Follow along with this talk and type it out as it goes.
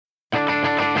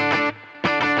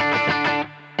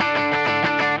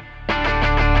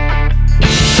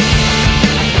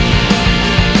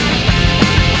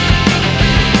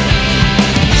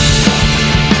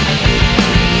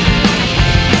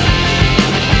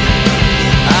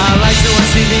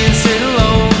TV and sit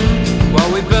alone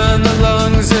while we burn the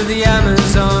lungs of the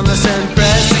Amazon. I send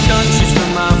prayers to countries from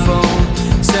my phone,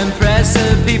 send prayers to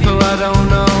people I don't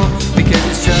know, because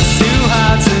it's just too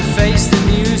hard to face the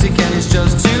music, and it's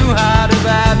just too hard of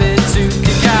habit to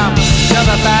kick out. Not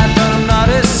that bad, but I'm not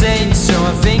a saint, so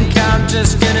I think I'm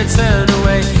just gonna turn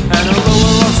away. And although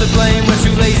we're all to blame, we're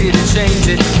too lazy to change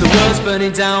it. The world's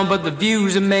burning down, but the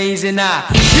view's amazing. I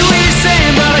hear what you're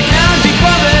saying, but I can't be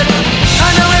bothered. I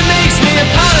know it makes me a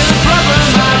part of the problem.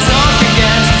 I talk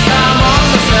against, I'm on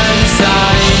the fence,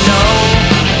 I know.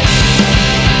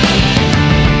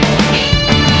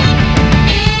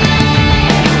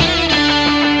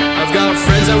 I've got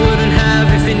friends I wouldn't have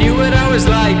if they knew what I was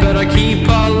like, but I keep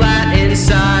all that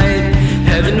inside.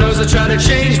 Heaven knows I try to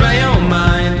change my own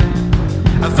mind.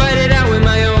 I fight it out with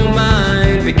my own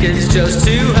mind, because it's just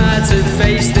too hard to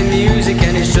face the music,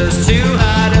 and it's just too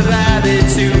hard of habit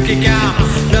to kick out.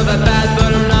 Not that bad,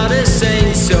 but I'm not a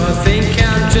saint, so I think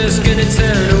I'm just gonna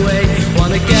turn away.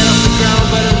 Wanna get off the ground,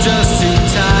 but I'm just too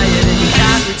tired, and you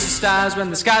can't reach the stars when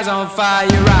the sky's on fire.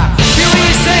 I hear what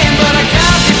you're saying, but I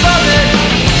can't be bothered.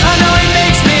 I know it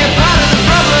makes me a part of the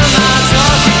problem. I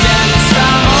talk against,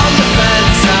 I'm on the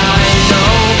fence, I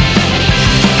know.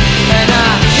 And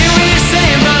I hear what you're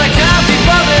saying, but I can't be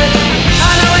bothered.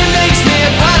 I know it makes me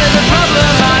a part of the problem.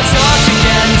 I talk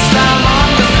against, I'm on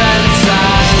the fence,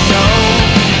 I know.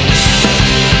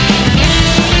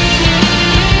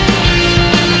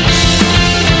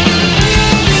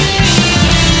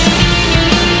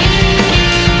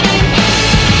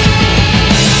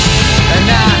 And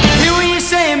I hear what you're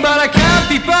saying, but I can't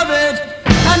be bothered.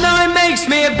 I know it makes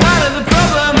me a part of the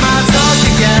problem. I talk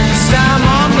against, I'm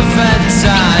on the fence,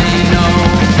 I know.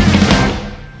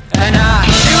 And I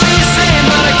hear what you're saying,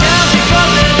 but I can't be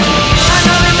bothered. I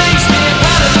know it makes me a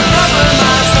part of the problem.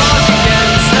 I talk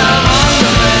against, I'm on the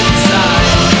fence, I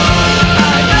know.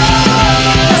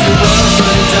 'Cause the world's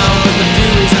burning down, but the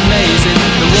view is amazing.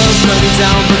 The world's burning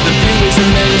down, but the view is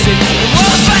amazing. The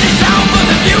world's burning down, but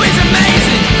the view is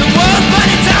amazing. The world's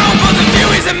burning down, but the view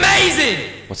is amazing.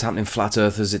 What's happening, Flat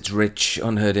Earthers? It's Rich,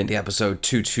 Unheard into episode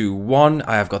 221.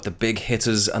 I have got the big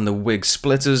hitters and the wig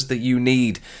splitters that you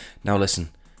need. Now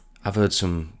listen, I've heard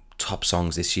some top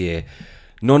songs this year.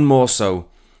 None more so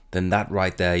than that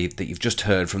right there that you've just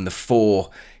heard from the four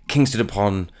Kingston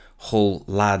upon Hull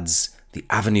lads, the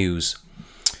Avenues.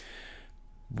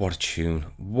 What a tune.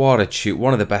 What a tune.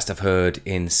 One of the best I've heard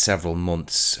in several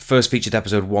months. First featured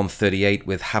episode 138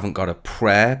 with Haven't Got a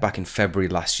Prayer back in February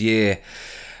last year.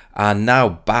 And now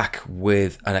back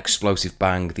with an explosive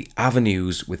bang. The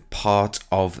Avenues with Part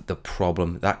of the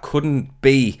Problem. That couldn't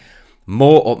be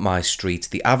more up my street.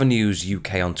 The Avenues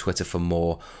UK on Twitter for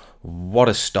more. What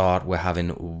a start we're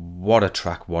having. What a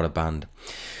track. What a band.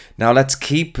 Now let's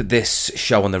keep this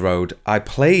show on the road. I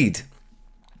played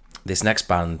this next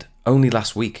band only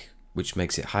last week, which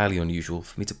makes it highly unusual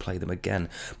for me to play them again.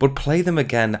 But play them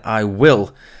again I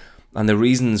will, and the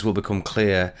reasons will become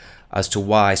clear as to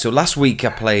why. So last week I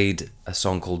played a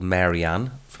song called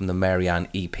Marianne from the Marianne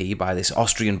EP by this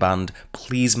Austrian band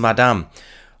Please Madame.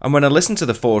 And when I listened to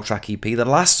the 4-track EP, the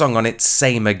last song on it,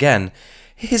 Same Again,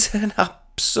 is an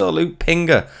absolute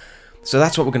pinger. So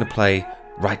that's what we're going to play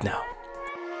right now.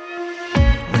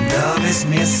 When love is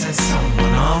missing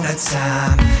someone all the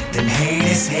time, then hate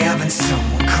is having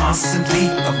someone constantly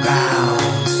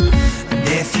around. And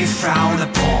if you frown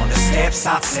upon the steps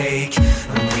I take,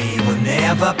 we will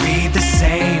never be the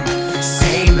same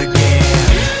again.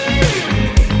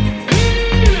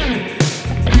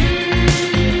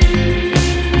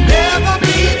 Never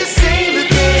be the same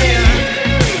again.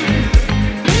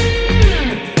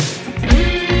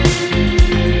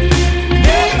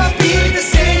 Never be the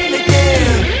same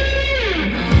again.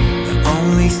 The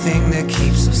only thing that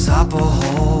keeps us up a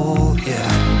hole,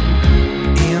 yeah,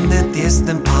 in the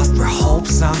distant past where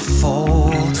hopes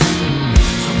unfold.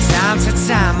 From time to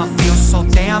time I feel so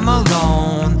damn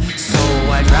alone, so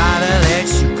I'd rather let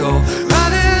you go,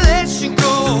 rather let you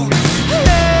go.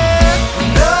 Yeah.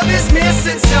 Love is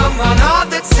missing someone all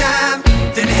the time,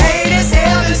 then hate is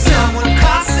having someone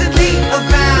constantly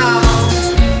around.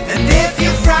 And if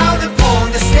you frown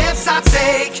upon the steps I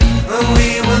take,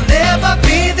 we will never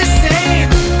be the same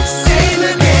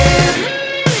again.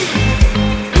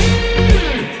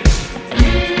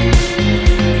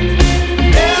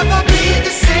 Never be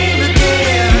the same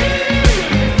again.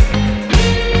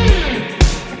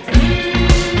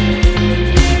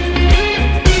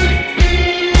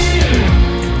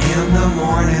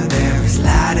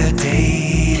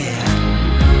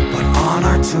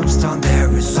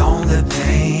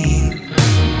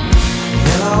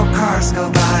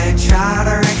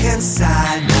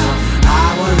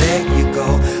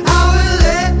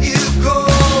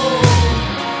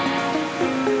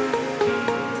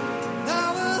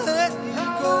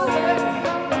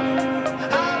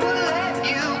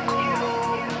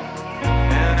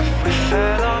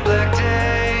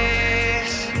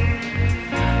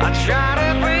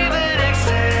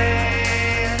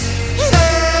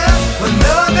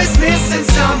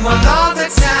 someone all the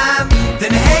time,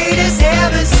 then hate is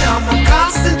having someone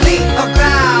constantly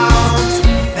around.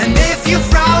 And if you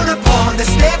frown upon the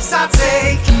steps I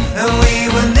take, we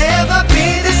will never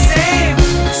be the same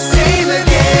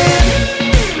again.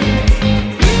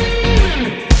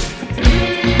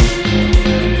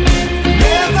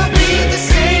 Never be the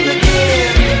same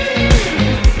again.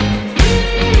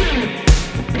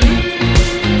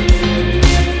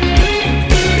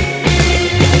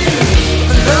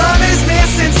 Love is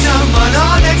missing someone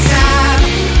all the time.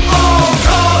 Oh,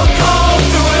 cold, cold,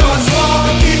 doing what's wrong,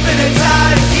 keeping it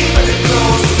tight, keeping it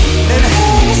close. And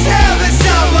who's having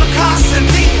someone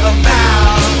constantly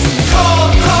about?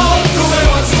 Cold, cold, doing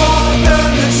what's wrong,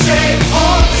 learn the shame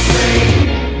all the same.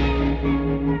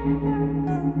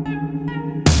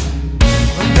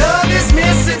 When love is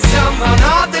missing someone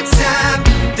all the time,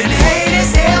 then hate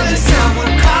is having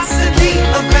someone constantly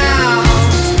around.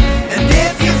 And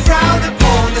if you frown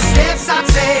upon the steps I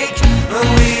take,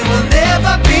 we will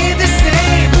never be the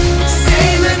same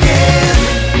again.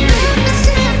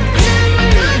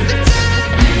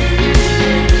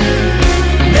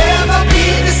 Never be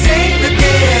the same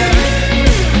again.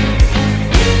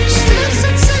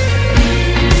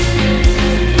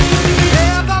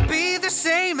 Never be the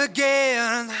same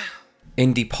again.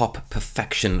 Indie pop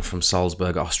perfection from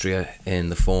Salzburg, Austria, in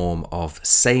the form of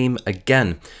Same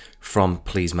Again from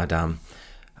Please Madame.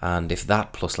 And if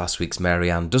that plus last week's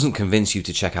Marianne doesn't convince you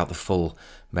to check out the full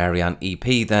Marianne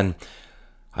EP, then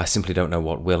I simply don't know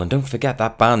what will. And don't forget,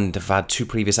 that band have had 2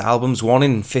 previous albums, one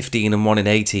in 15 and one in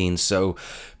 18, so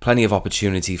plenty of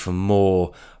opportunity for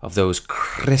more of those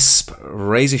crisp,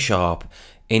 razor-sharp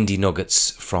indie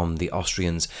nuggets from the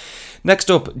Austrians.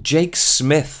 Next up, Jake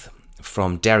Smith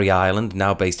from Derry Island,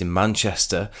 now based in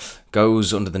Manchester,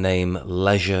 goes under the name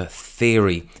Leisure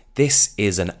Theory. This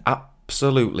is an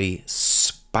absolutely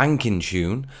spanking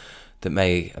tune that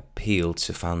may appeal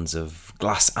to fans of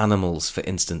Glass Animals, for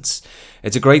instance.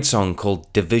 It's a great song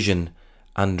called Division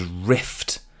and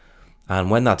Rift,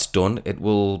 and when that's done, it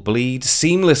will bleed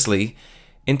seamlessly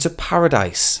into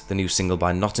Paradise, the new single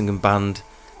by Nottingham band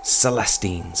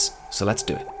Celestines. So let's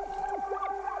do it.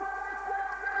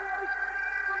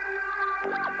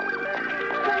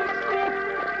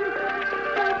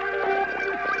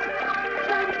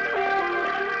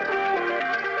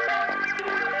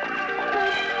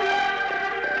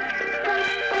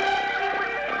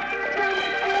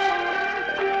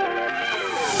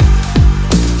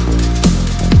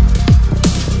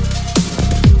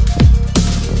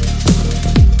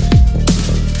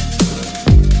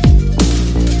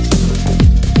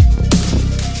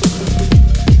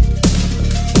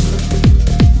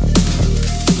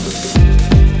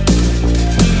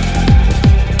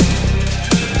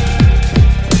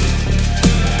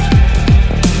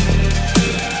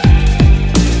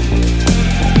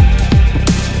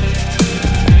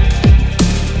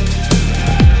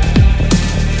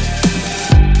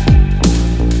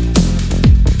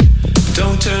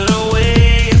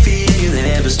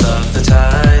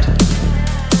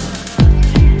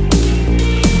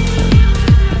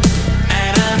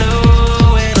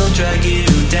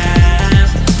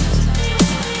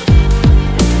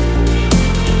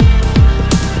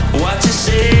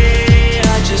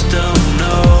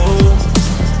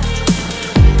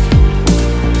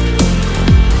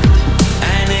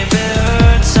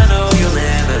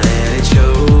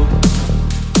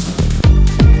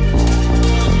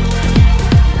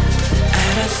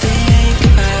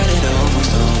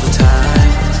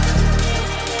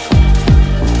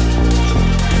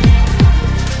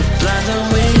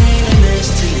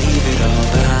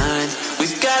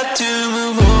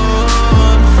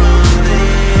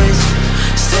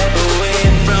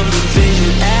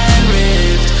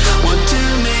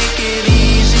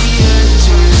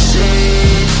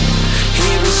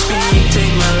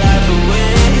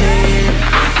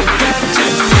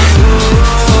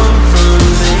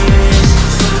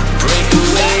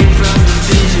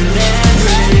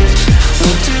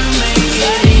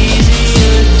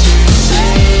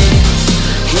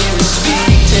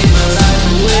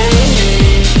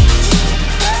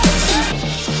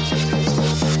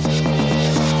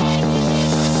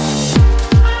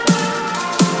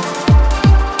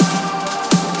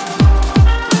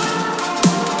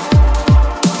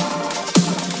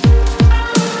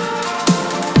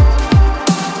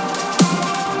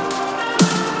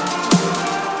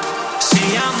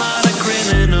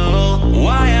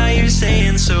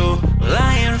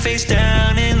 face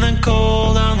down in the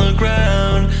cold on the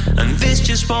ground, and this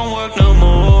just won't work no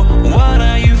more. What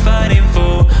are you fighting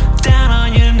for? Down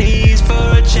on your knees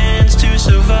for a chance to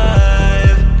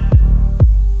survive.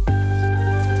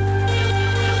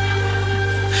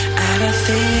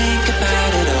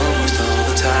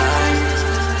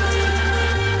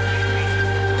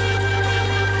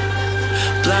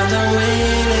 blind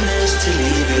unwillingness to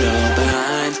leave it all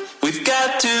behind. We've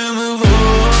got to move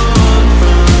on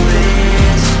from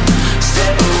this,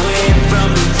 step away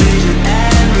from the vision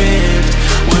and rift.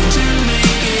 Want to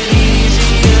make it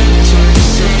easier to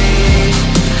say,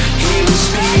 he will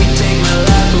speak, take my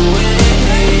life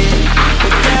away.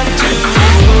 We've got to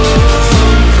move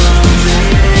on from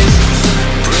this,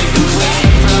 break away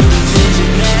from the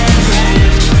vision and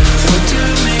rift. Want to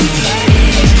make it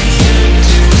easier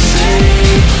to say,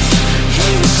 he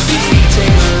will speak,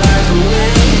 take my life away.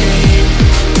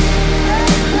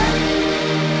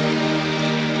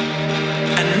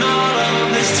 And all of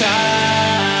this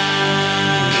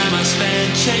time I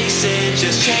spent chasing,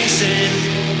 just chasing.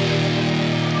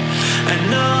 And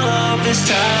all of this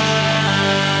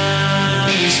time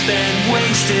you spent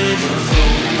wasted.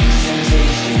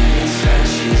 Temptation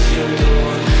scratches your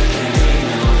door. Can't take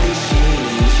all these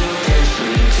feelings, you're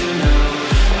desperate to know.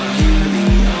 Are you the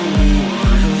only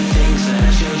one who thinks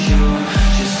that you're sure?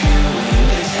 Just fueling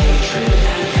this hatred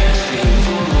and asking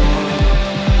for more.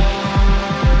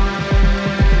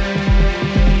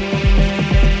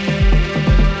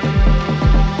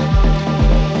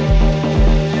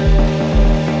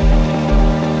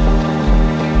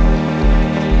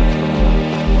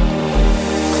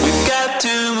 We've got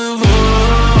to move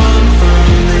on from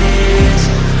this,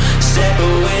 step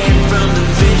away from the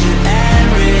vision and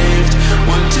rift.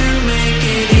 Want to make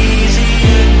it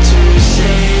easier to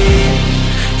say,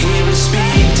 he will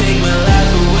speak, take my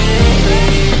life away.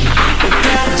 We've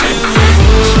got to move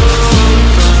on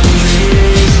from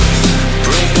this,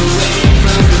 break away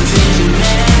from the vision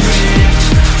and rift.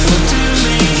 Want to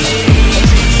make it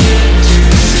easier to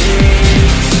say,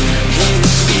 he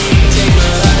will speak, take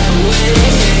my life away.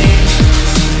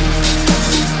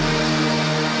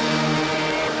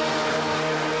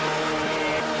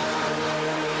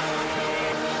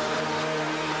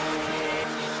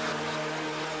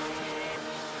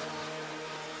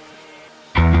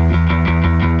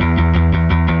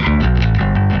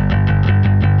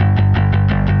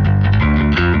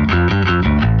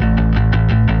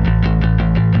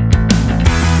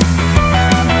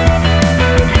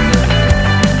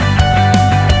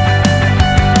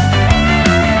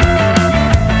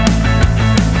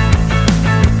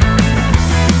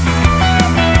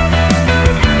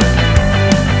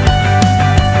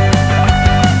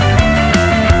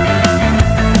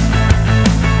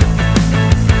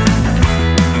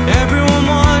 Everyone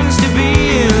wants to be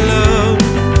in love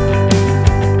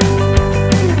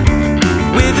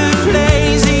with a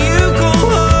place that you call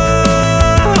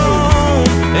home.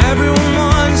 Everyone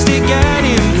wants to get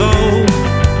involved,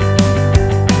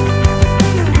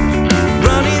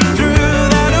 running through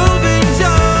that open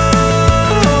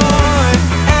door.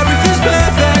 Everything's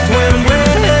perfect when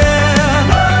we're here.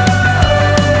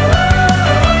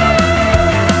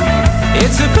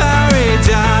 It's a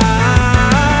paradise.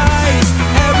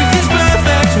 Everything's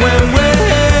perfect when we're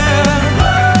here.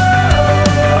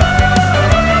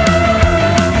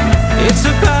 It's a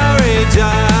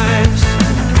paradise.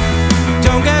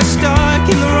 Don't get stuck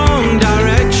in the wrong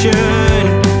direction,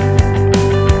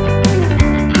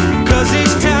 'cause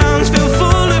these towns feel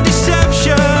full of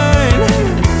deception.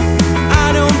 I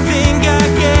don't think I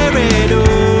care at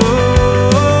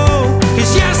all,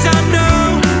 'cause yes I know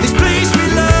this place we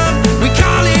love, we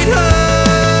call it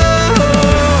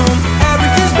home.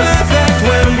 Everything's perfect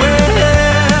when we're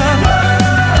here.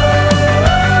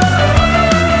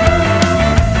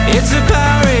 It's a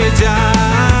paradise.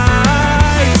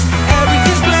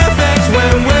 Everything's perfect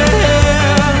when we're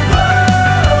here.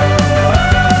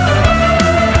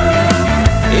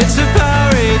 It's a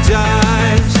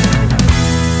paradise.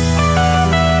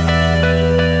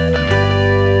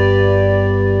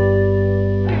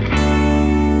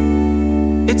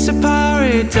 It's a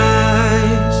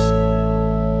paradise.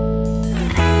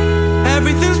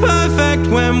 Everything's perfect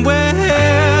when we're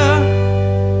here.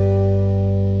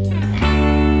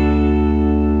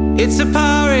 It's a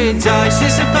paradise,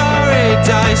 it's a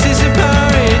paradise, it's a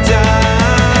paradise.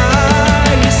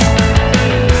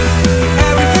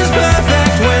 Everything's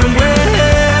perfect when we're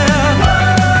here.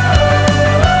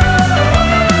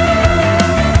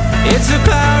 It's a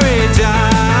paradise.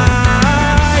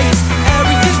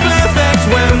 Everything's perfect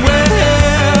when we're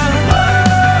here.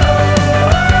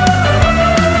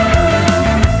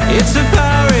 It's a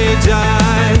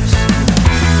paradise.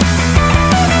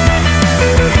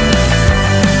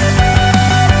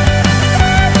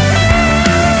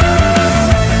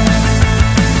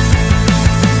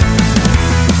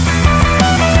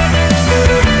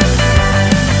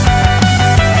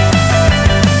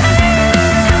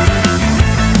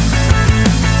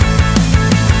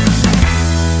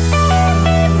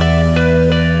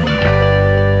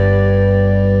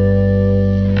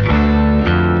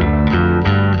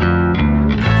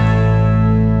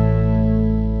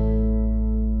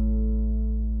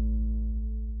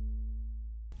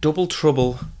 Double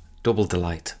Trouble, Double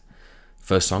Delight.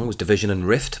 First song was Division and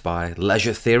Rift by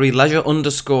Leisure Theory,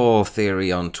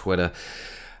 Leisure_Theory on Twitter.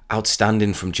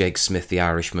 Outstanding from Jake Smith, the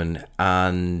Irishman.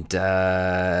 And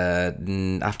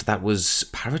after that was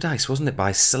Paradise, wasn't it,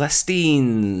 by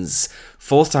Celestines.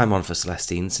 Fourth time on for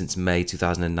Celestines since May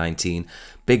 2019.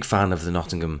 Big fan of the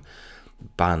Nottingham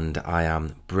band I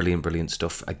am. Brilliant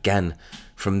stuff again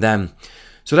from them.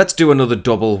 So let's do another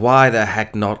double. Why the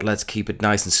heck not? Let's keep it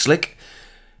nice and slick.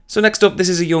 So next up, this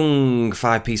is a young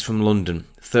 5-piece from London.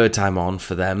 Third time on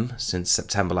for them since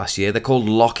September last year. They're called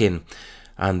Lock-In.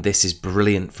 And this is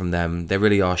brilliant from them. They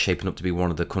really are shaping up to be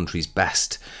one of the country's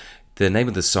best. The name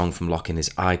of the song from Lock-In is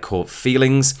I Caught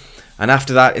Feelings. And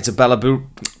after that, it's a Bella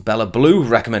Blue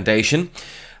recommendation.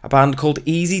 A band called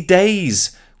Easy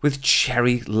Days with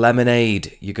Cherry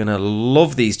Lemonade. You're going to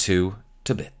love these two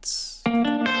to bits.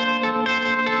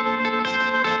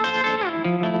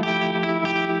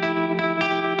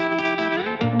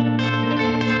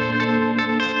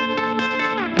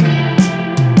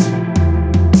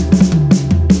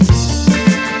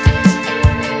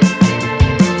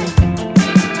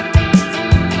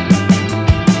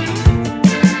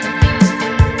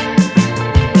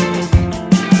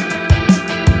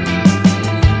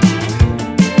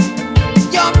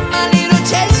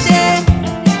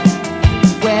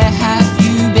 Where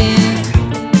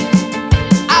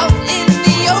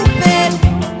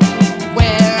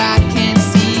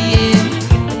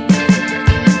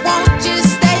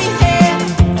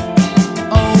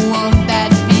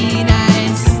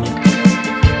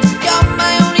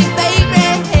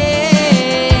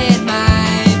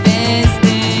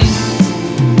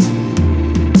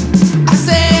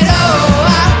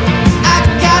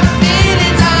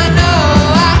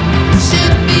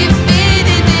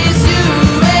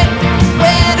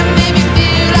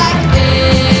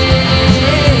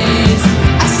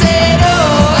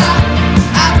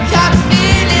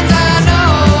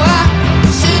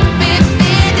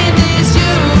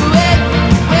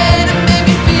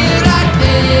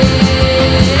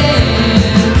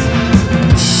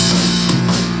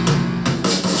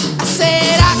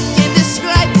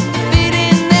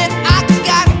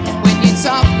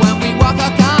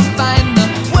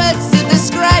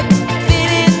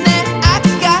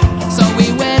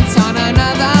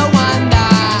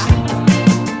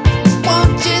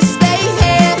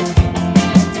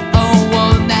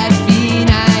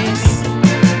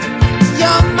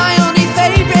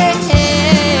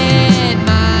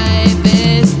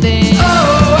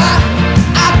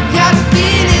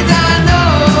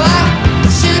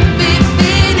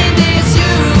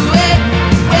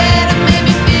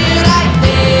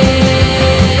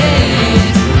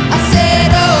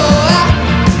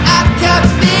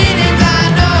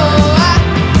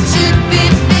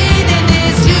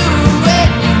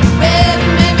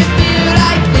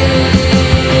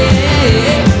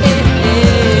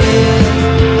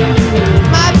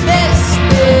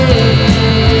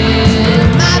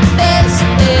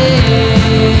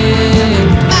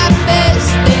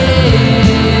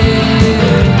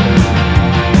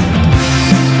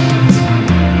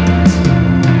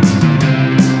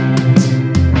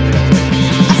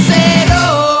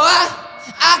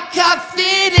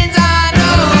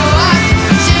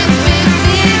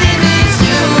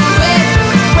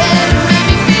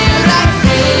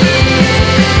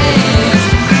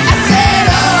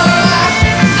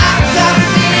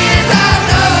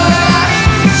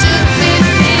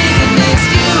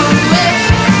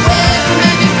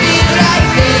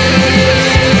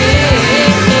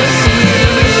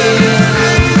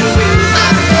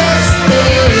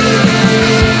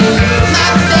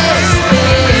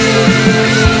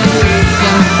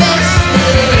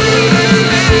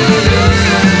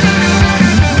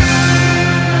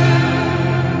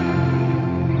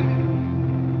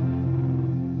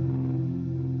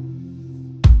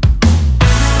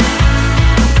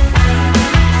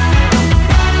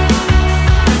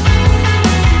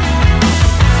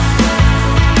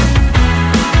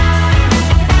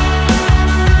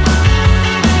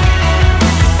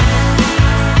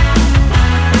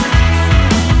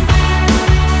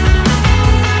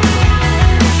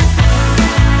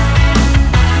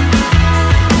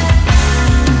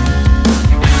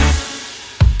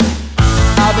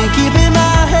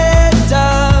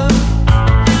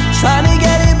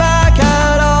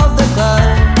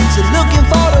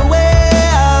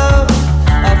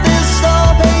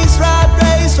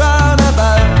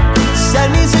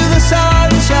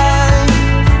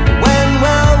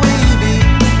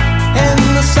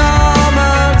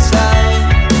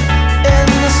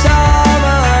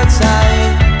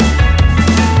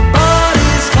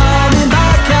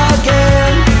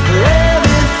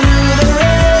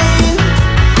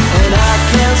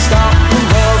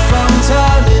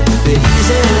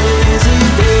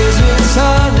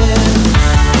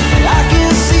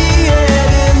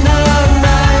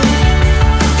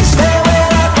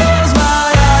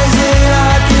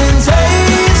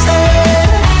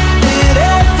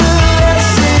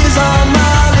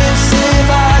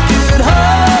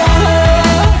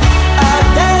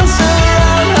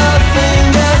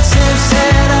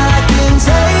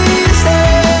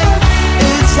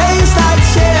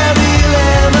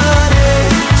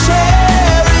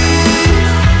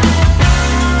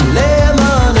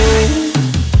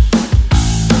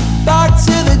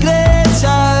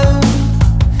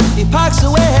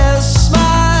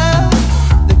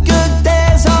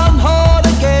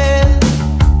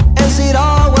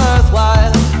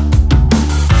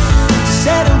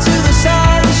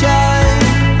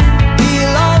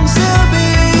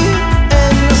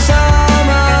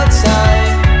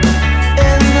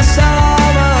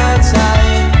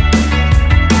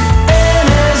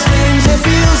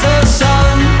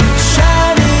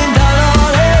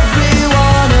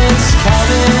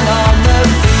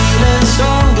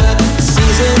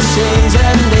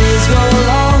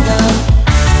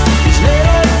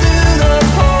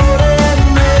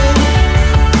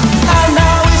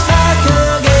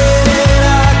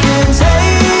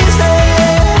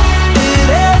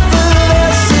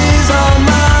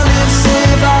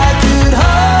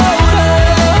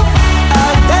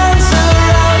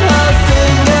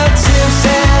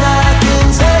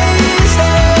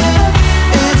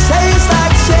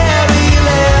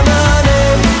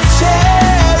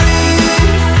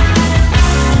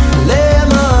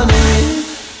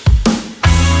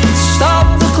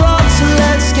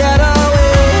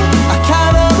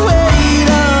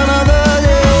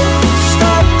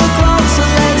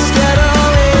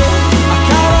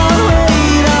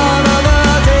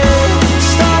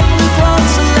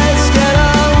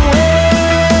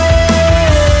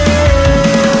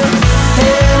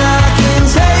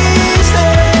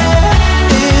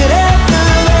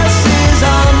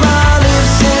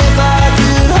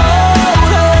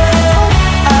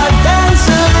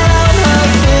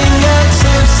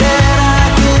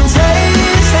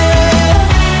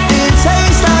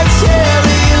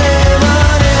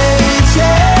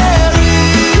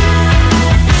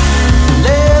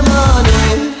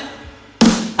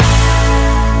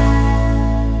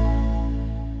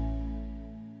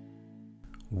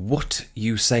What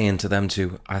You Saying to Them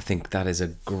Two? I think that is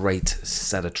a great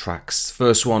set of tracks.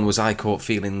 First one was I Caught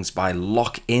Feelings by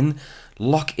Lock-In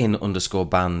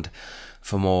 _band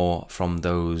for more from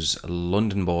those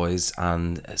London boys.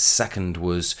 And second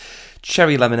was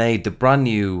Cherry Lemonade, the brand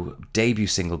new debut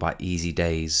single by Easy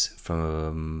Days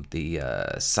from the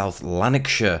South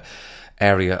Lanarkshire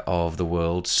area of the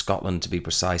world, Scotland to be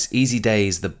precise. Easy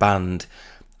Days, the band.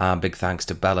 Big thanks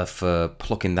to Bella for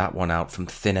plucking that one out from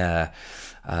thin air.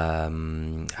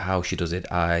 How she does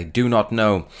it, I do not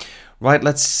know. Right,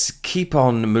 let's keep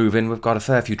on moving. We've got a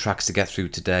fair few tracks to get through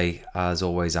today. As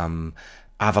always, I'm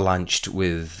avalanched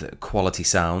with quality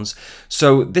sounds.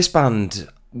 So this band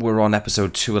were on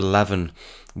episode 211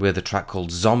 with a track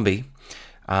called Zombie,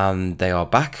 and they are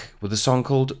back with a song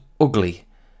called Ugly,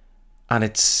 and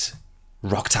it's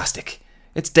rocktastic.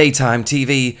 It's daytime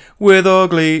TV with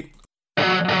Ugly.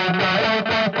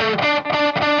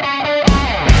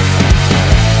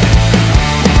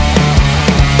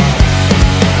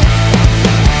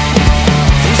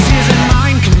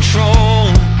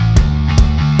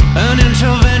 An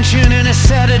intervention in a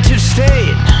sedative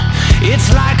state.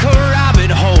 It's like a rabbit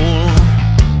hole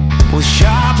with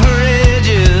sharper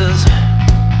edges.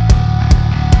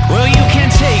 Well, you can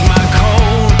take my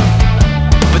coat,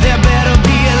 but there better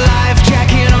be a life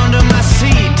jacket under my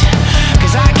seat,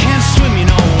 'cause I can't swim, you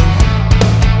know.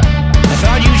 I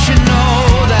thought you should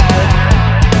know that.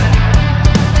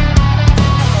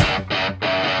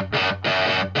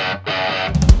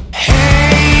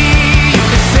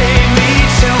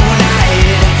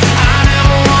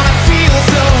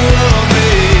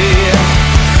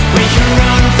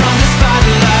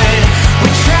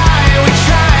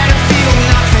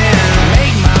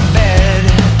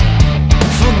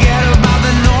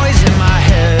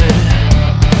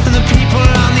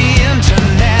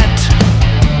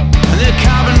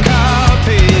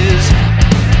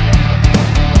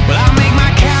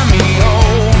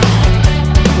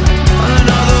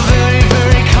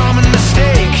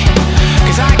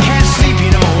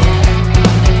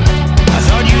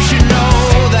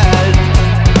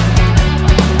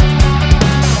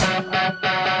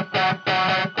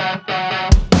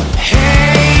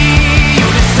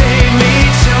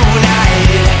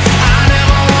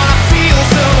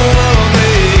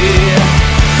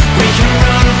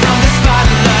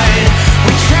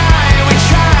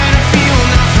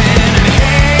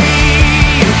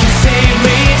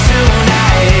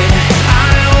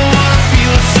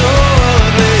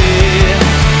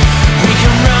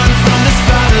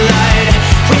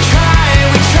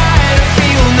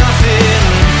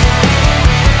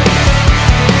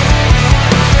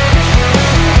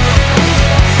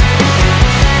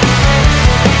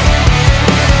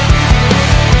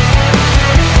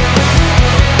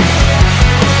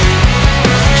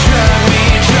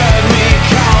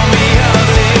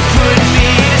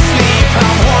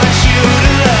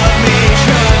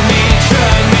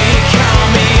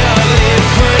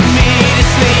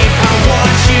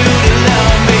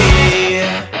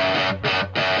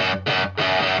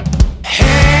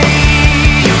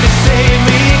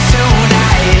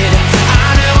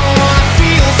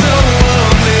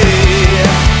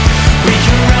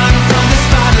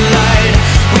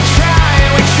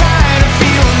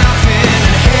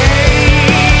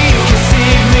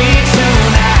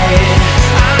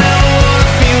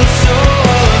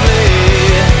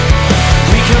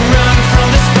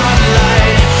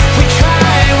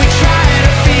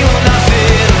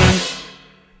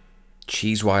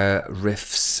 Cheesewire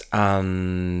riffs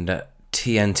and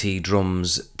TNT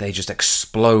drums, they just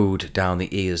explode down the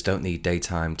ears, don't they?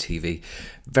 Daytime TV.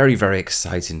 Very, very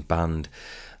exciting band.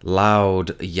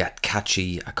 Loud yet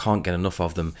catchy. I can't get enough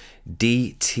of them.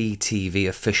 DTTV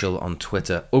official on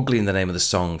Twitter. Ugly in the name of the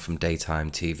song from Daytime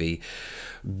TV.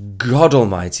 God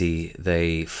almighty,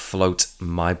 they float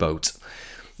my boat.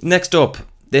 Next up,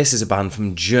 this is a band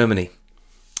from Germany.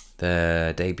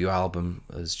 Their debut album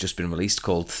has just been released,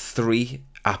 called 3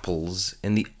 Apples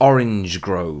in the Orange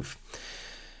Grove.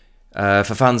 For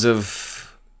fans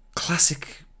of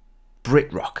classic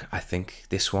Brit rock, I think,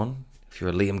 this one. If you're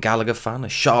a Liam Gallagher fan, a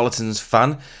Charlatans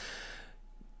fan,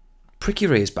 prick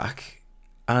your ears back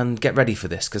and get ready for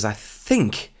this, because I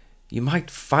think you might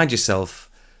find yourself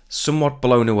somewhat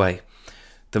blown away.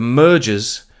 The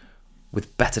Mergers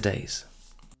with Better Days.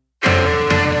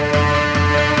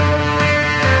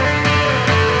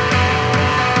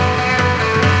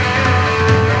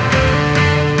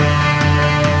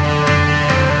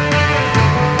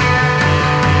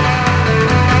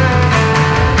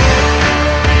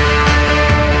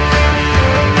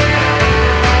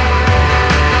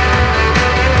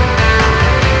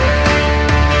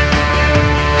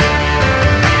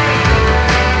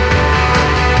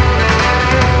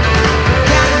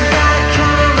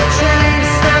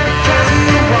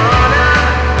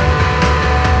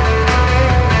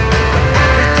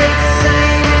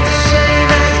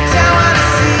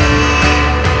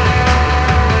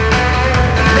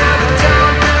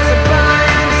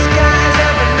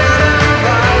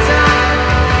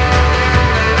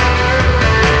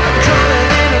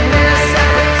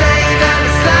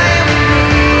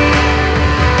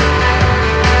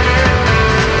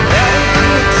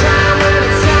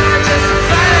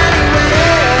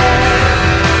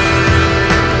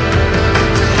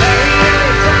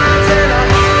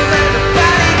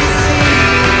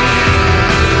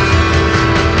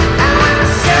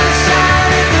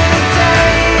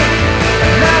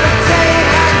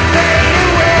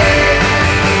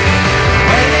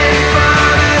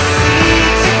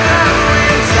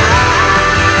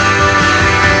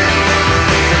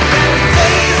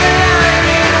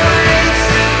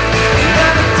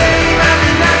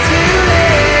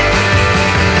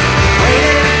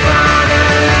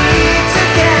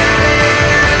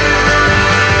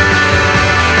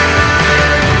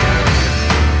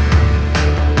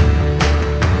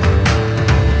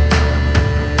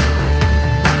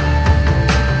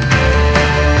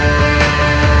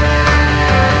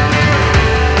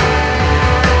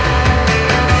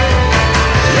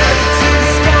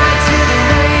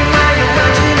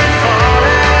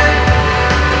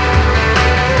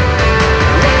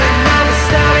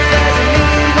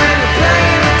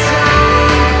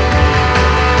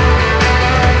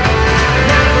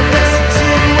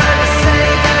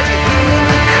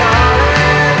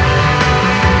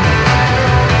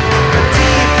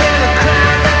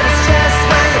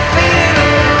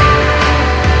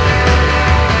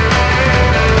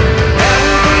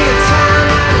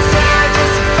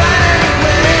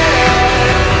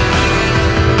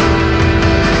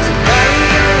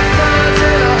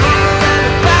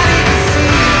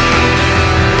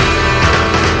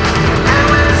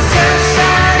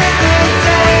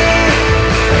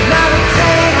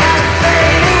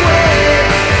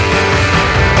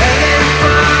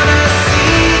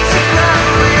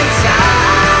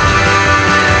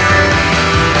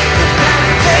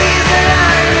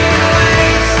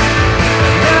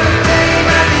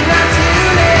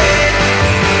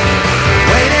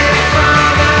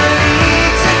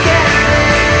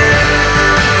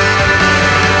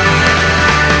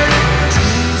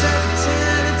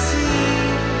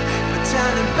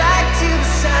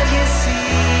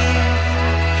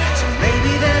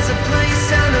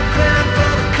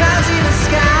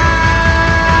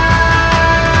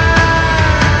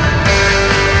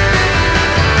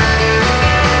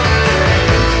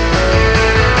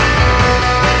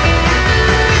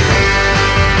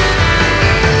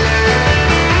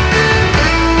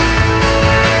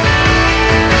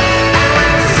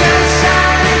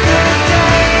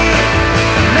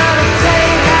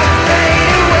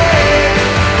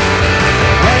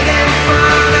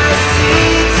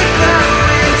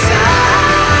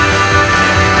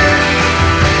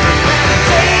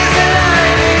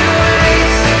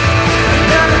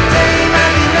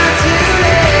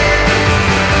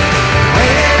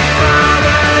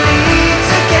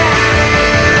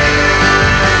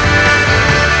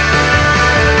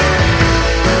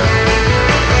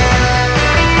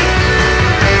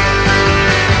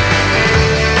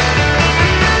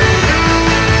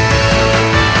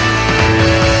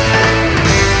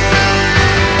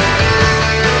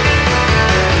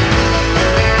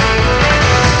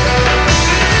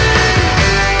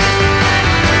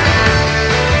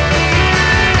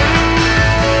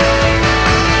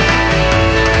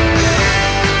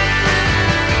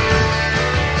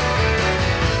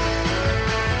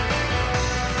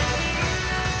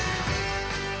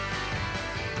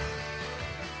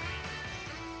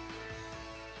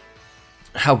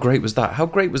 How great was that? How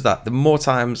great was that? The more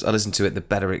times I listen to it, the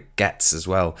better it gets as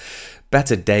well.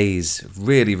 Better Days,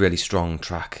 really, really strong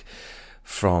track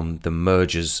from the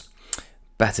Mergers.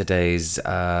 Better Days,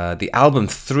 the album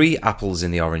 3 Apples in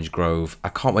the Orange Grove. I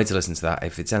can't wait to listen to that.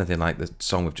 If it's anything like the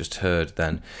song we've just heard,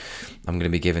 then I'm going to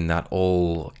be giving that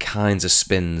all kinds of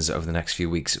spins over the next few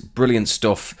weeks. Brilliant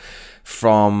stuff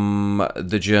from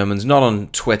the Germans, not on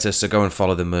Twitter, so go and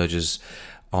follow the Mergers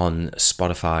on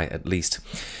Spotify at least.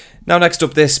 Now, next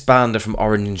up, this band are from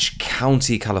Orange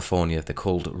County, California. They're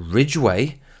called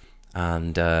Ridgeway,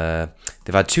 and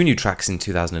they've had 2 new tracks in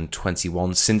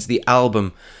 2021 since the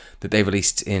album that they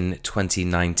released in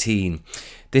 2019.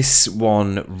 This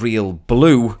one, Real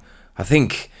Blue, I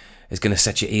think is going to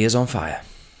set your ears on fire.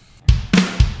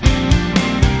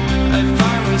 If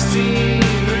I was seeing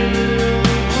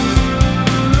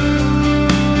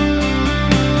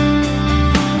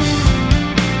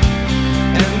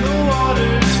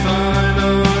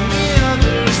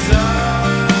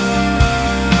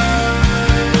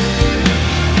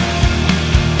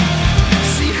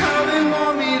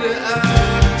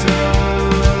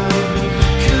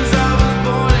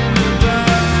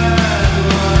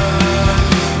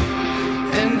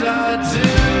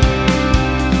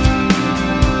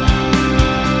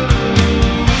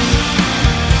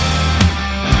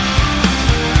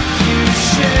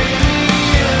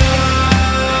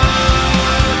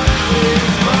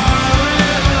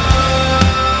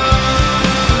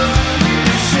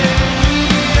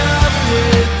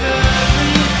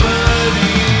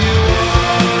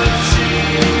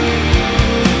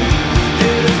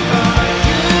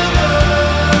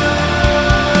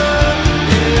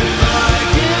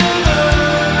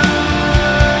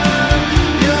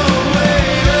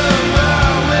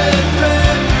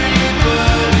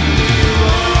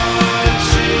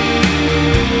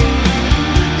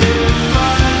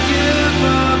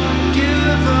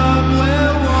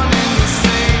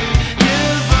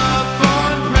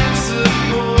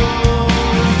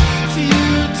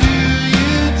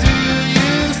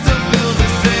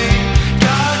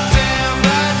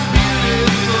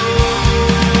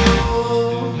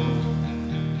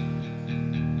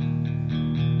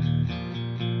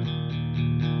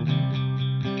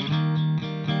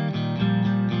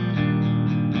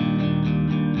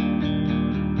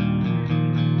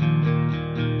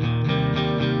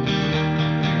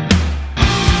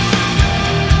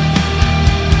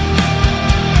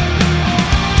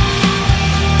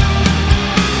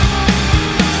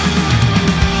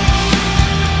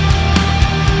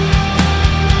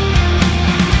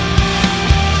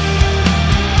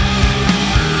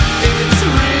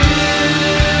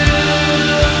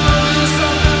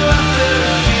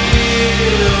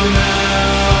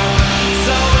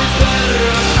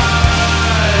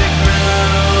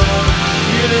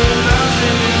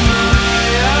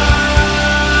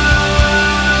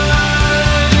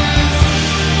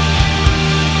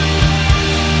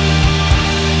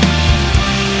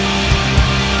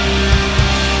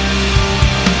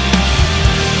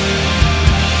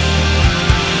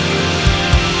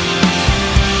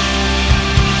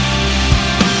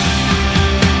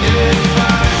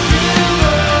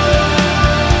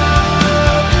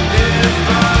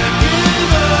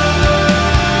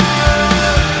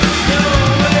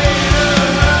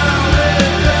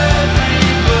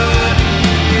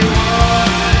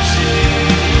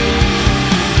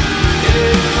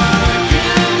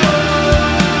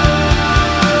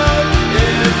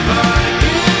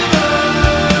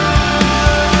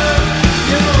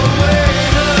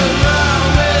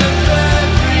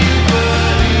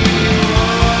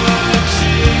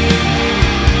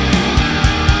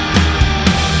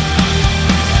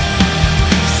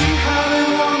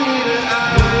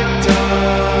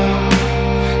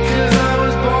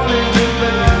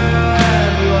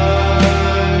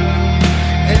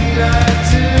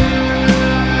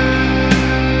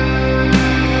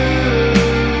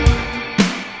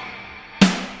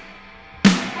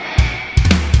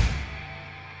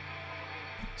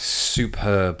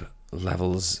superb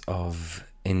levels of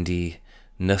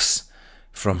indie-ness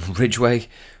from Ridgeway.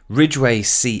 Ridgeway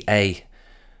CA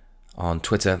on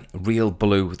Twitter. Real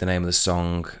Blue, the name of the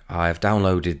song. I've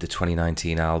downloaded the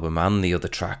 2019 album and the other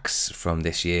tracks from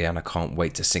this year, and I can't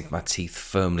wait to sink my teeth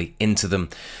firmly into them.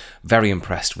 Very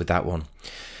impressed with that one.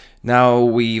 Now,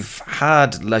 we've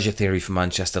had Leisure Theory from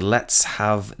Manchester. Let's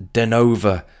have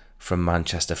Denova from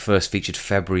Manchester. First featured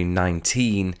February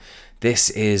 19.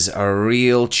 This is a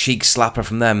real cheek slapper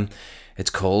from them. It's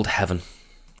called Heaven.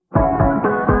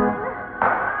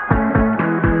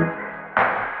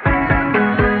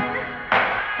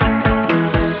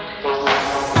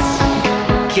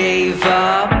 Gave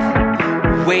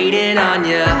up, waiting on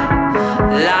you.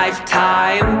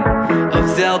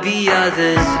 there'll be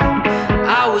others.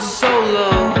 I was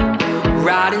solo,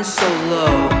 riding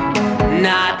solo,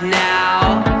 not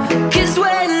now. 'Cause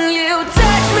when you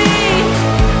touch me,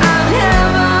 I'm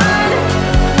heaven.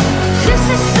 This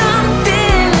is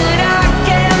something that I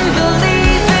can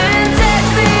believe in. Touch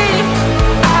me,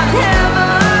 I'm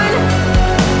heaven.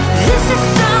 This is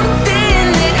something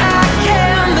that I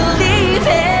can believe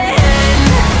in.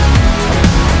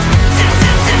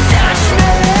 Touch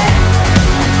me.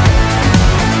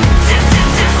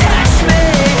 Touch me.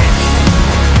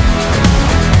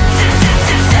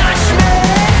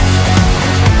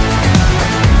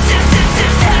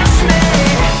 Touch me.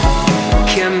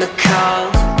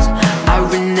 Chemicals are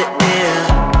in the air.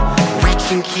 We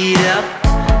can heat up,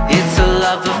 it's a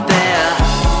love affair.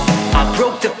 I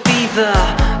broke the fever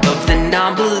of the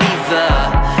non-believer.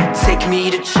 Take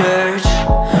me to church.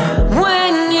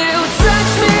 When you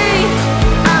touch me,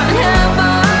 I'm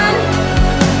heaven.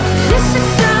 This is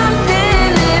something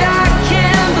that I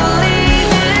can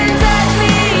believe in. Touch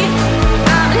me,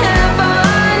 I'm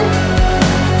heaven.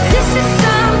 This is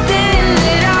something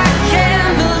that I can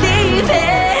believe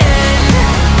in.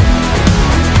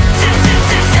 Touch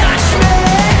me. Touch me.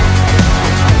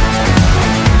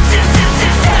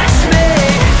 Touch me.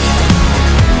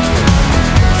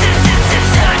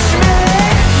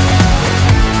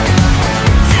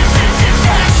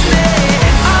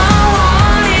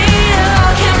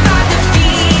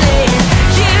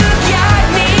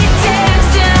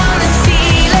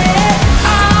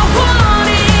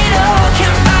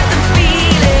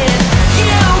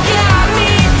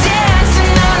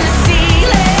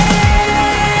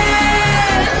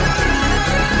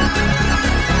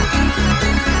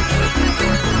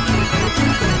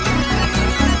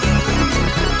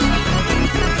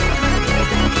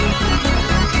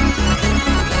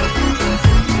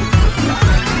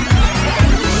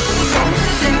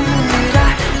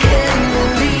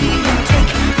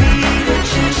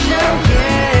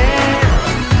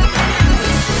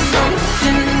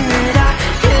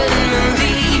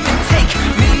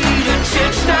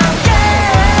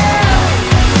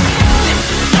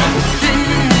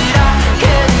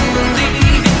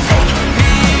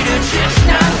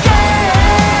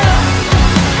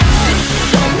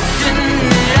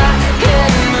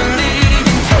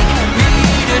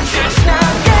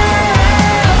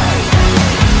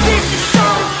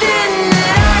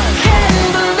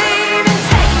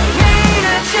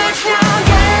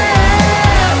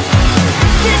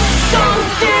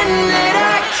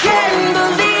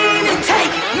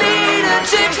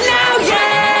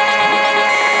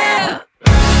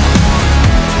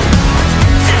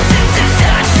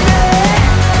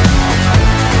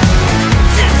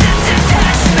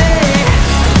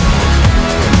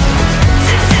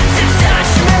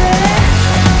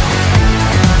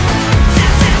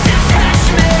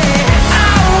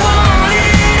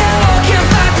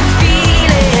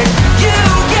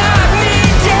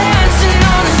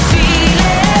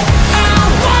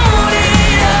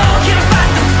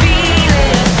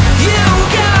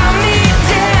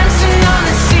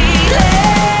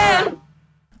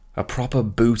 Proper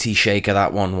booty shaker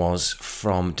that one was,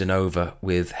 from Denova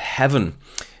with Heaven.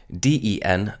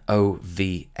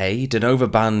 Denova. Denova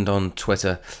band on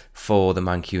Twitter for the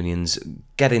Mancunians.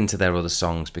 Get into their other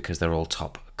songs because they're all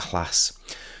top class.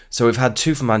 So we've had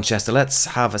two from Manchester. Let's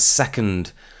have a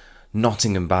second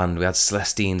Nottingham band. We had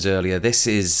Celestines earlier. This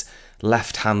is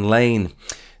Left Hand Lane.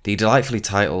 The delightfully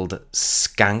titled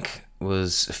Skank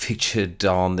was featured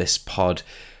on this pod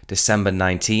December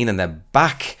 19, and they're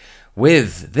back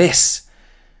with this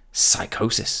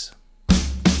Psychosis.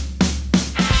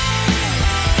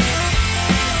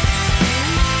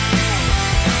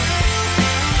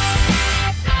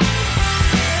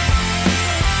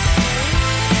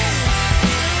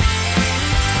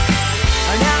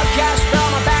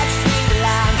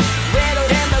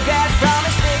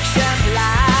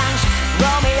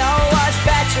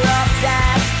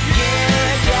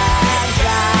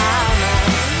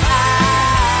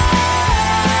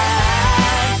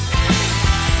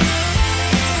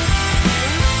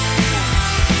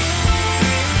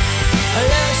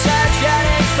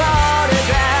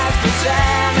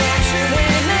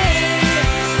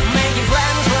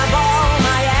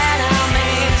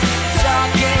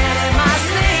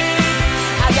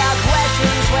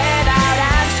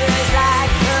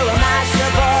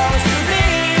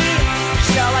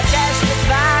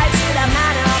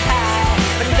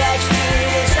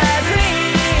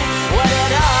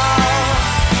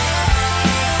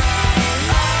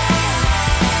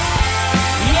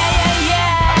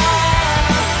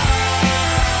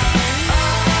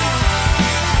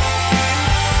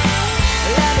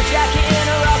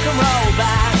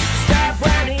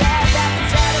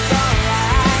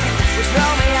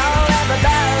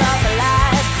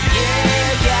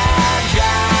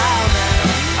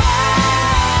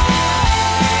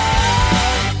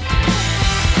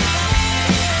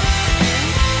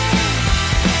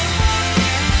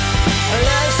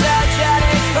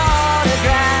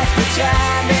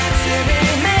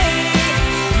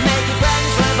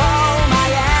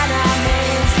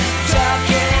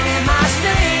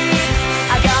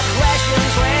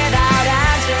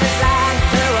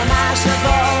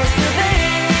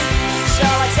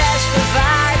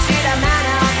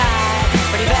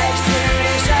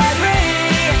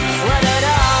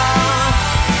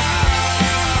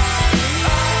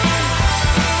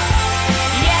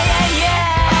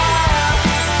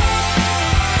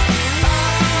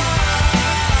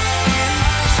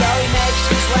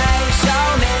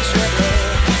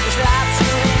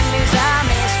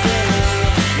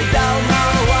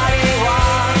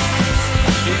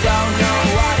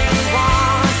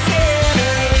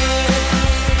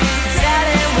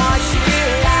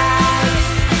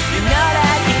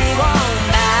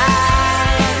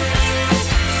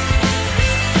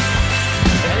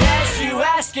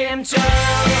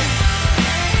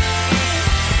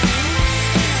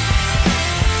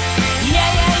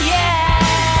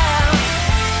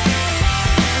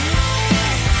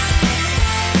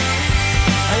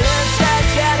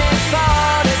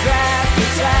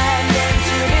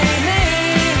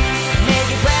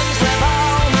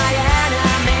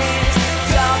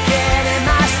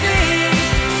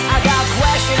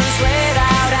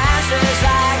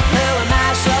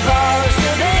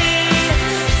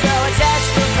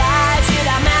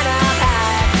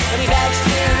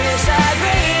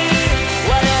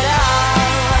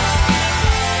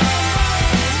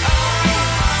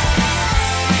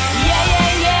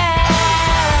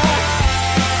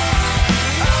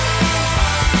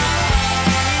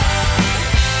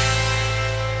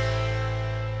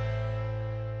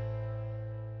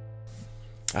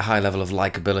 A high level of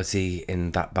likeability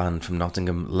in that band from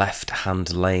Nottingham, Left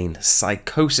Hand Lane.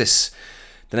 Psychosis,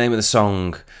 the name of the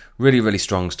song. Really, really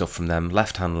strong stuff from them.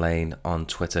 Left Hand Lane on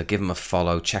Twitter. Give them a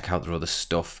follow. Check out their other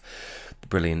stuff.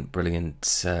 Brilliant,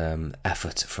 brilliant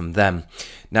effort from them.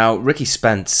 Now, Ricky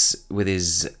Spence, with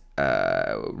his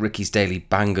Ricky's Daily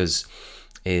Bangers,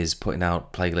 is putting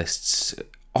out playlists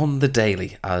on the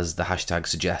daily, as the hashtag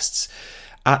suggests,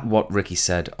 at What Ricky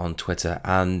Said on Twitter.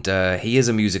 And he is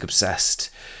a music-obsessed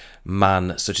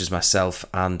man such as myself,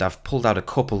 and I've pulled out a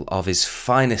couple of his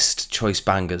finest choice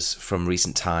bangers from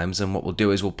recent times, and what we'll do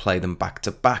is we'll play them back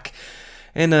to back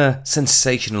in a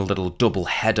sensational little double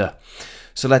header.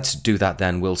 So let's do that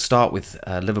then. We'll start with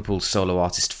Liverpool solo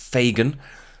artist Fagan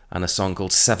and a song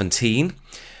called 17,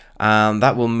 and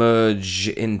that will merge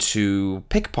into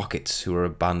Pickpockets, who are a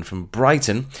band from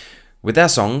Brighton, with their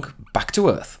song Back to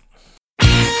Earth.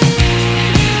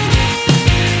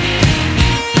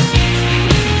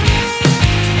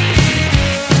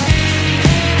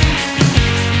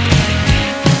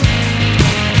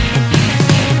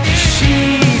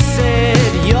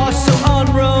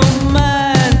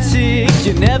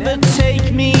 You never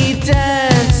take me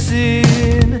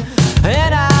dancing,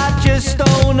 and I just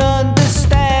don't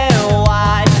understand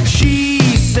why. She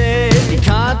said you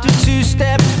can't do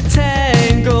two-step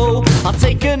tango. I'll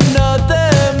take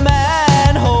another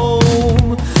man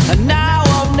home, and now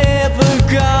I'm never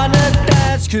gonna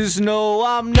dance, 'cause no,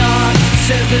 I'm not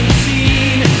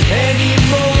 17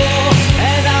 anymore,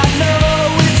 and I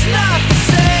know it's not the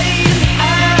same.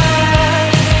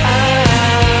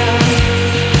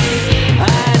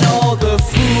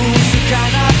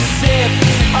 Cannot sip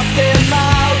up their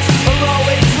mouths, are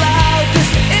always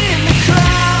loudest in the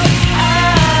crowd.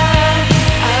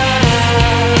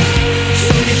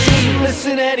 So you shouldn't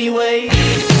listen anyway.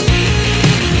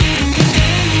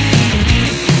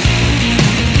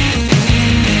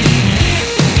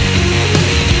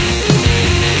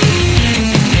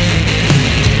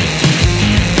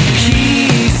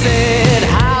 He said,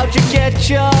 how'd you get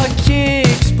your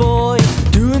kicks, boy?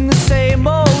 Doing the same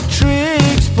old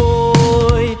tricks,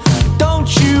 boy. Don't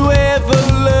you ever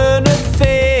learn a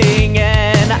thing?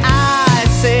 And I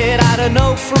said, I don't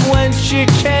know from whence you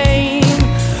came,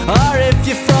 or if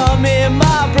you're from in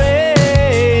my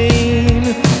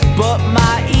brain, but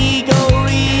my ego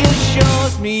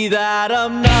reassures me that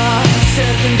I'm not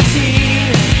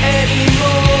 17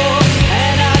 anymore,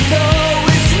 and I know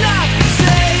it's not the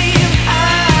same.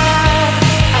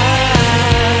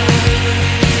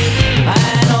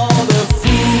 And all the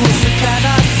fools who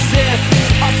cannot zip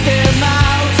up their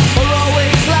mouths are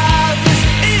always loudest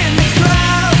in the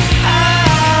crowd.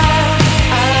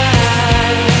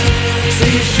 So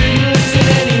you shouldn't listen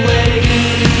anyway.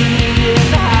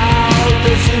 And how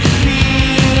does it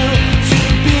feel to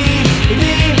be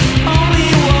the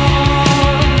only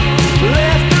one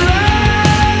left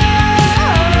around?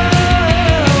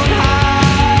 How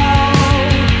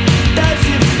does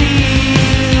it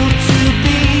feel to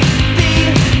be the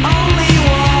only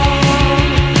one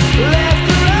left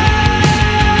around?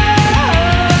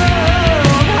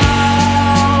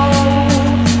 How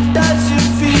does it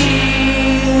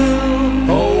feel?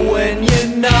 Oh, when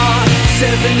you're not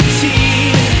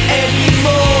 17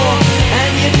 anymore,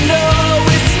 and you know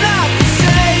it's not the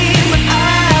same.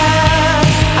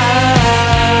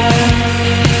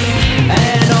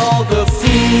 And all the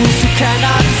fools who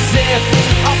cannot zip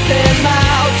up their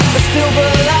mouths are still the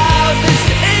loudest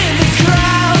in the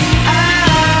crowd.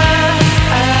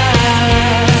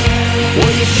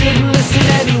 Well, you shouldn't listen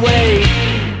anyway.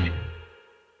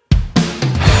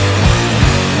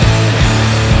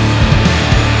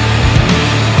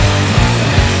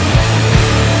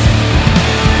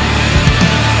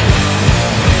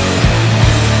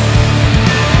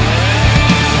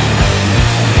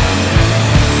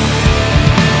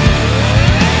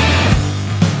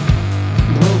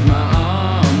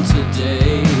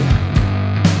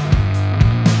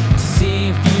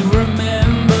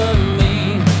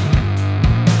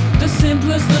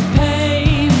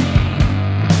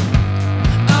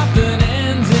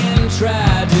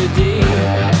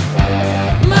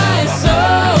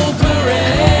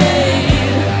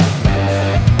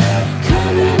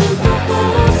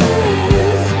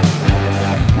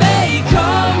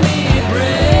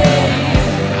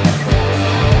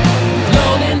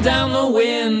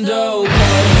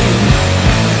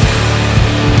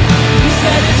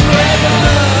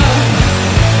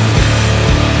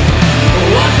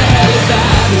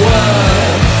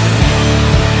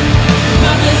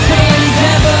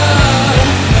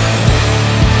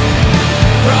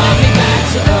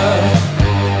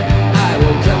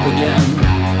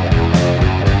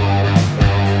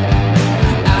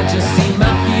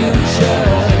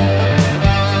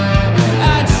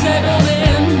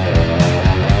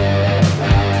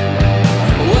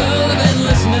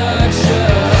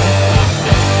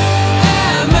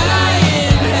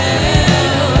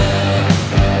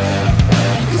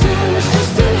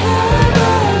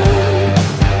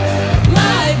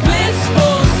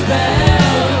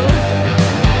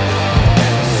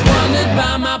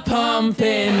 heart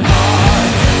pumping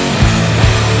hard.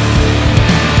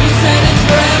 You said it's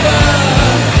forever.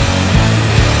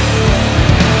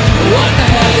 What the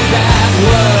hell is that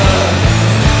word?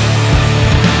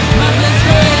 My plans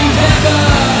for endeavor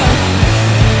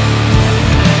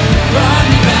brought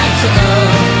me back to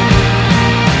earth.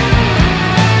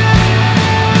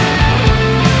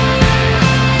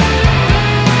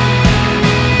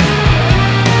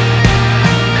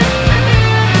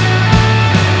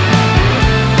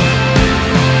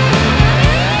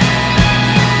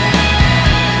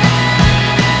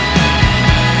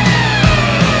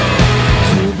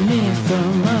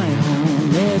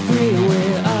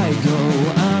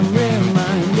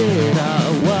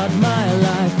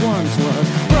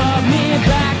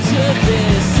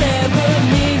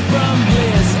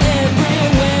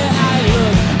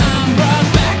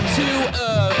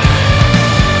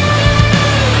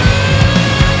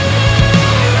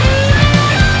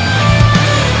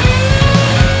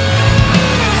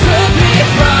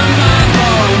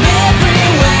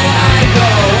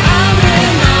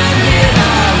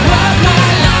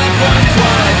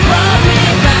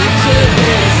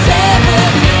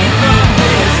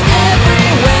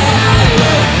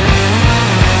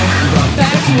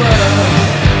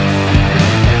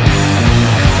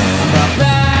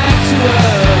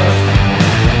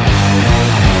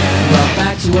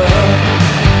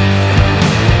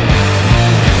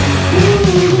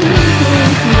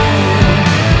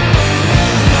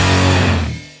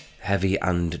 Heavy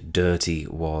and Dirty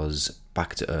was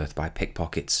Back to Earth by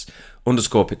Pickpockets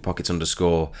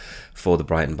 _Pickpockets_ for the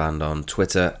Brighton band on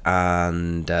Twitter.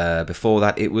 And before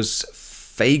that it was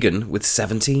Fagan with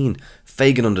 17,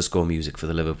 Fagan _music for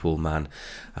the Liverpool man.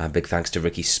 Big thanks to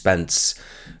Ricky Spence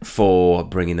for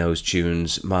bringing those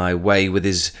tunes my way with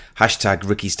his hashtag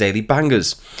Ricky's Daily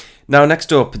Bangers. Now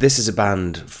next up, this is a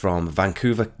band from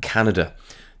Vancouver, Canada.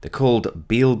 They're called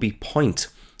Bealby Point.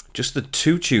 Just the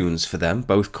 2 tunes for them,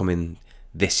 both coming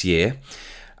this year.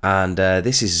 And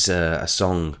this is a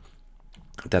song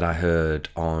that I heard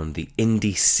on the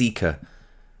Indie Seeker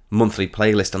monthly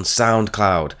playlist on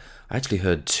SoundCloud. I actually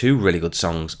heard 2 really good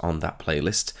songs on that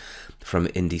playlist from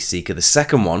Indie Seeker. The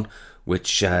second one,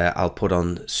 which I'll put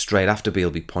on straight after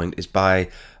Bealby Point, is by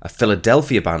a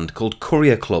Philadephia band called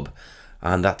Courier Club.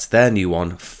 And that's their new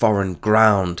one, Foreign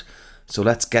Ground. So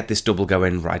let's get this double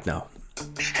going right now.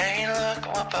 Hey,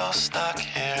 look, we're both stuck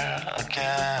here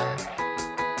again.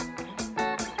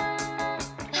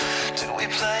 Do we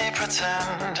play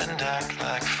pretend and act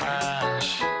like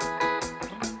friends?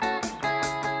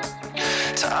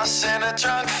 Toss in a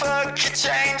drunk fuck, it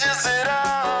changes it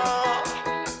all.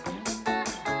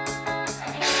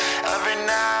 Every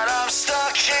night I'm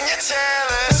stuck in your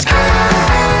telescope.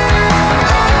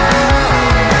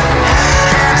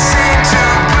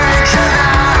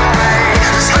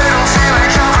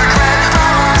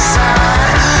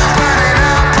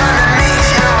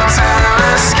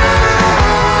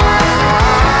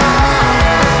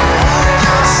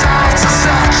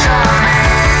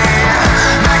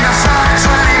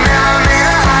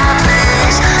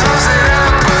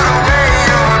 Put away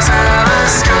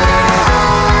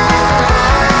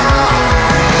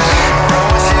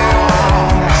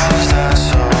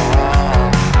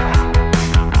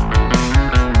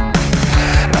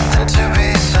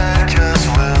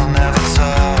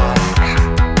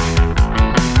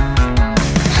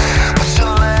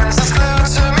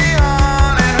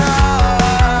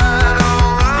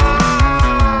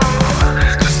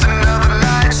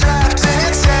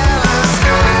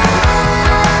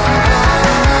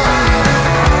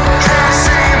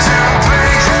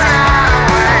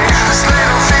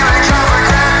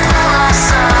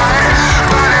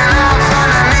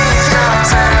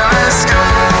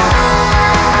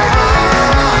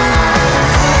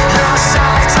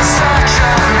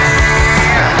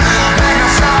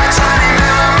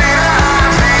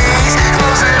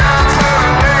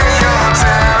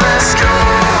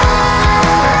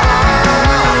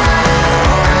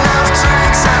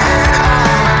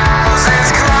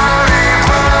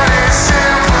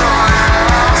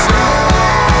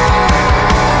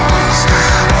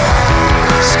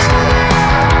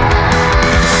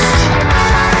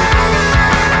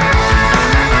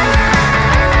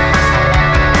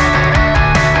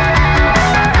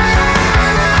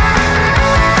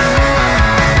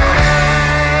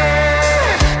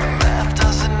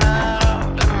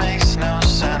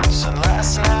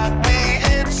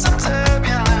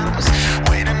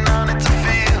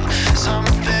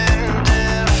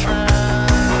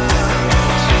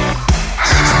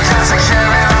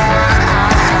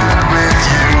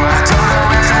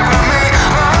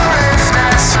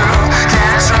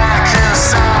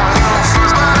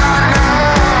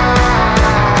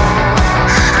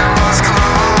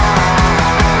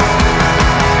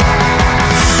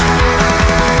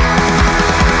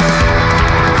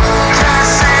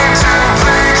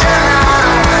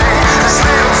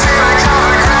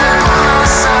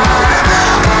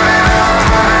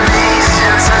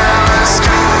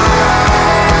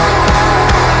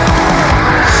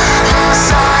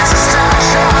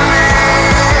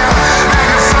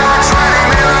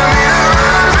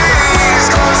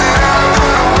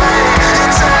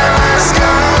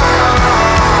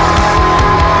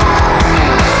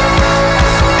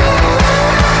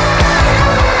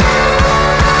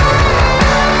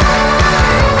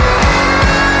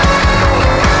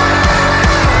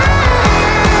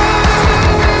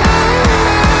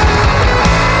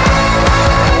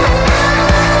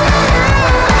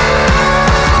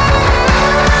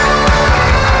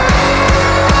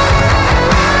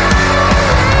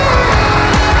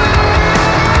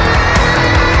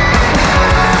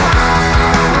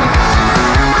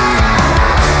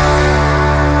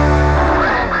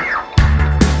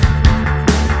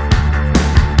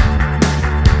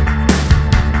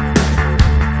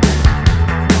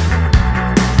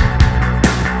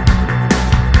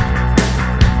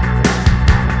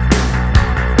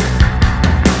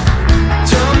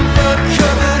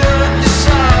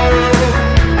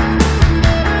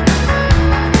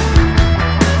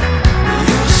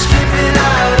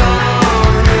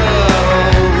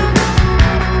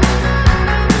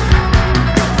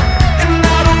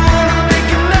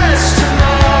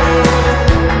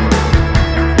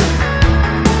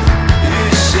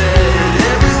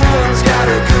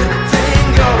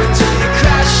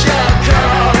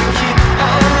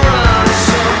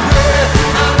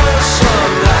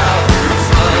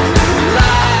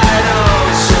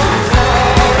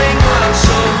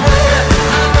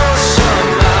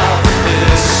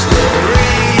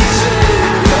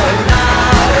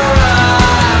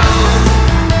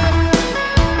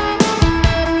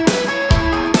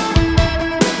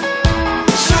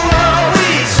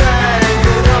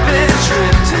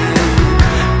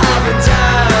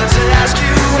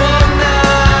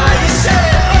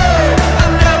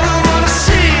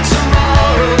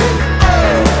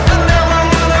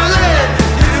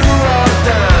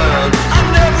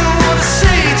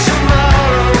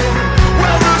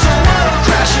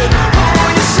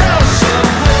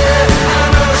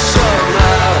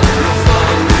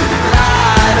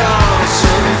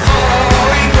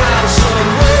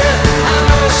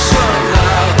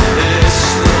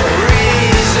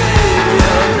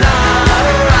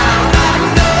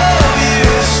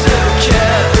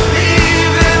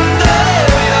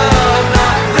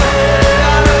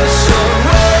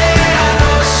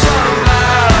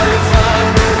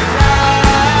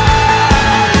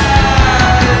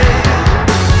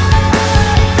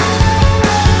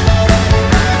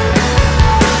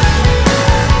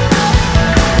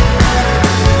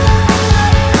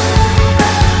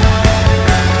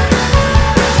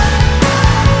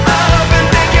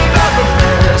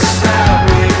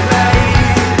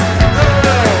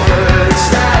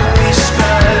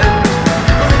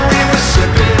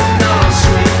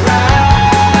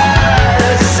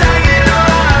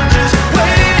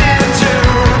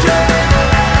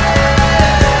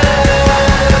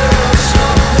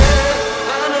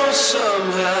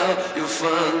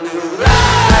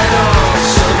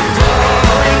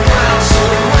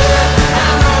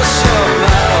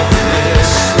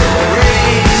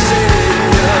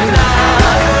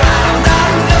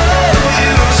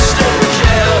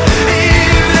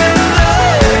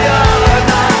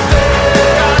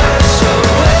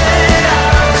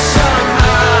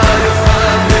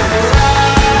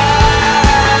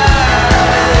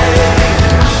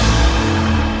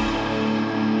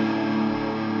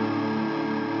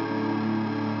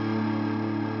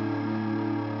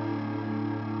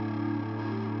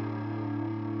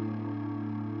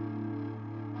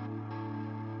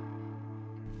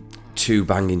two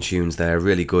banging tunes there,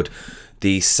 really good.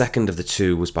 The second of the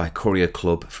two was by Courier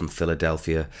Club from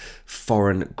Philadephia,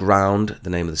 Foreign Ground, the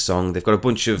name of the song. They've got a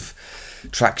bunch of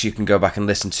tracks you can go back and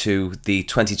listen to. The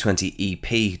 2020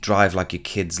 EP, Drive Like Your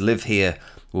Kids Live Here,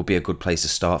 will be a good place to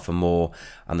start for more.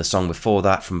 And the song before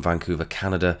that from Vancouver,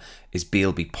 Canada, is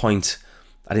Bealby Point.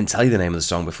 I didn't tell you the name of the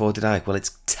song before, did I? Well,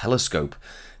 it's Telescope.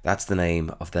 That's the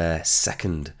name of their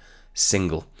second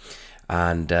single.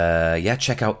 And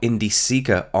check out Indie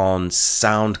Seeker on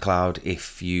SoundCloud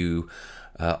if you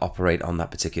operate on that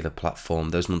particular platform.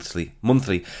 Those monthly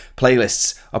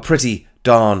playlists are pretty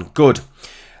darn good.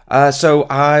 So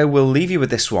I will leave you with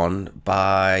this one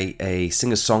by a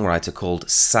singer-songwriter called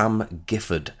Sam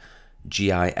Gifford,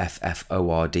 Gifford.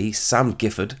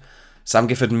 Sam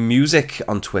Gifford Music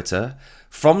on Twitter,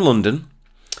 from London.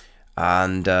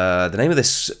 And the name of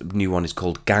this new one is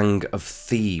called Gang of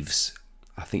Thieves.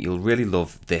 I think you'll really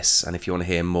love this. And if you want to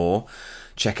hear more,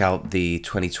 check out the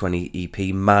 2020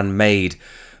 EP Man Made.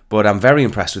 But I'm very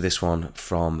impressed with this one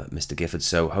from Mr. Gifford.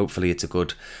 So hopefully it's a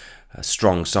good,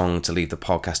 strong song to leave the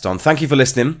podcast on. Thank you for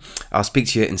listening. I'll speak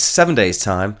to you in 7 days'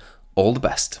 time. All the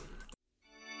best.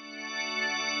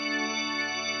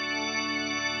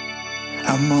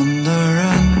 I'm on the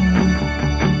run,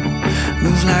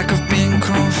 move like I've been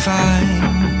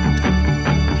confined.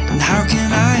 And how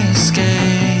can I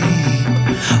escape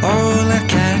all I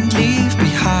can't leave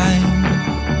behind?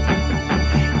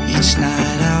 Each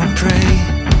night I'll pray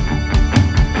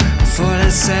for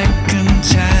that second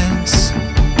chance,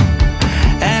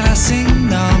 and I see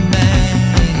no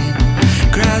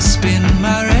man grasping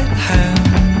my red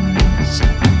hands.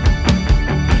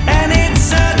 And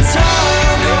it's a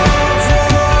tug of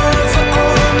war for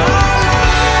all my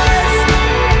life.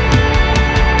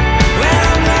 When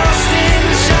I'm lost in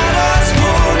the shadows,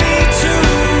 pull me to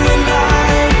a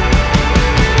light.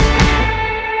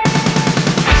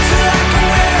 Feel like I'm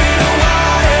wearing a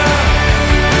wire,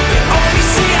 you only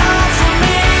see half of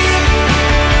me.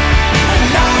 And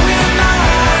now in my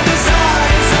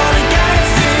desires, all the gang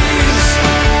thieves.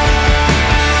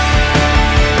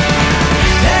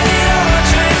 Let it all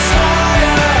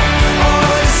transpire,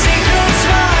 all the secrets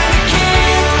mine to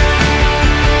keep.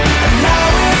 And now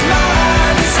with my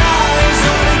desires,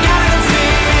 all the gang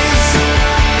thieves.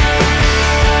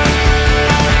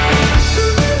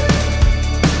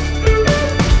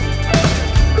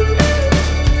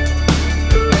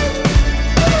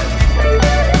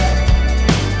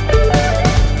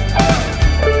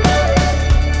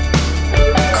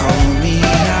 Call me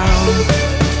out,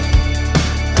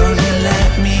 don't you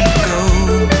let me go.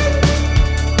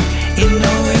 In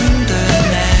the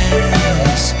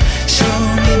wilderness, show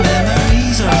me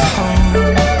memories of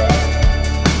home.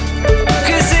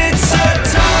 'Cause it's a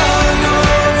tug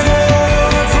of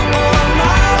war for all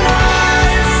my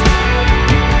life.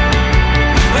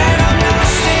 When I'm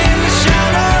lost in the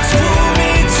shadows, pull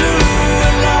me to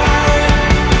a light.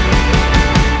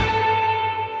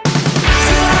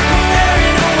 Feel like I'm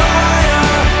wearing a wire,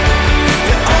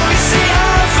 you only see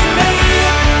half of me.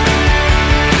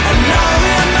 And now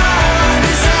in my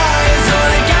desires, all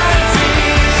the gang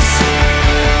thieves.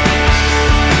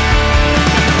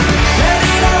 Let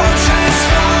it all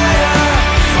transpire,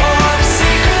 all the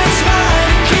secrets mine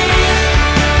to keep.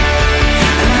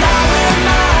 And now in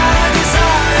my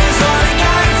desires, all the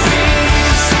gang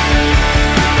thieves.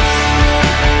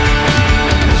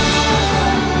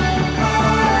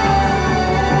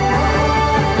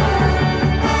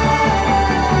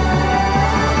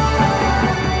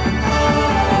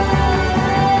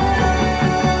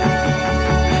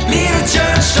 Leave the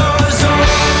church doors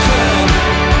open.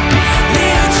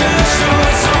 Leave the church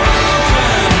doors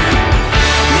open.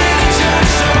 Leave the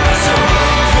church doors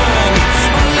open.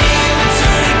 Or leave it to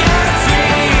the gang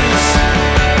thieves.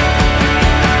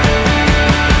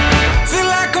 Feel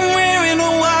like I'm wearing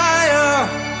a wire,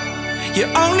 you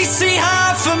only see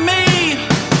half of me.